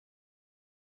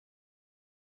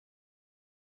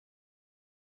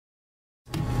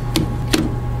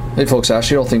Hey folks,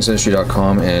 Ashley,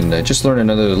 allthingsdentistry.com, and just learned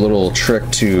another little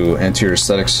trick to anterior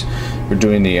aesthetics. We're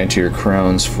doing the anterior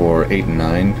crowns for 8 and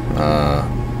 9,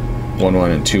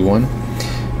 1-1 and 2-1,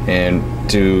 and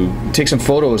to take some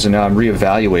photos, and now I'm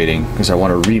re-evaluating because I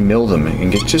want to re-mill them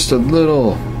and get just a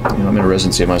little, I'm in a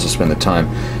residency, I might as well spend the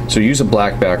time. So use a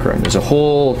black background. There's a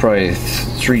whole probably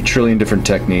 3 trillion different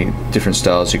different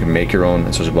styles. You can make your own.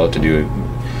 That's what I was about to do.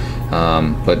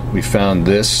 But we found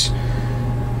this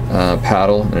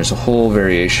paddle. There's a whole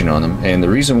variation on them, and the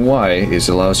reason why is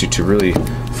it allows you to really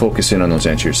focus in on those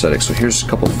anterior aesthetics. So here's a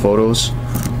couple of photos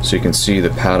so you can see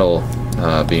the paddle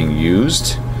being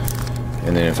used,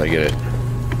 and then if I get it,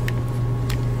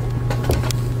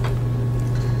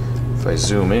 if I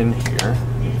zoom in here,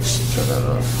 just turn that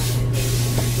off.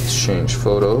 Let's change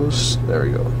photos. There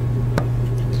we go.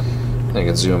 I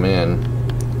can zoom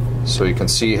in so you can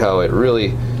see how it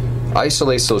really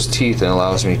isolates those teeth and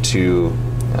allows me to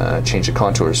change the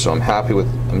contours. So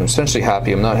I'm essentially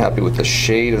happy. I'm not happy with the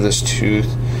shade of this tooth,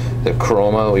 the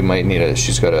chroma. We might need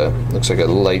she's got looks like a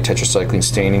light tetracycline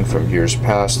staining from years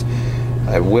past.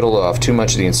 I whittled off too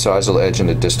much of the incisal edge in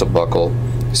the distal buccal,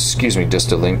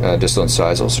 distal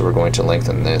incisal, so we're going to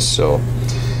lengthen this. So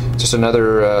just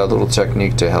another little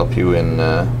technique to help you in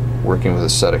working with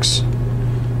aesthetics.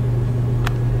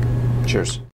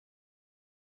 Cheers.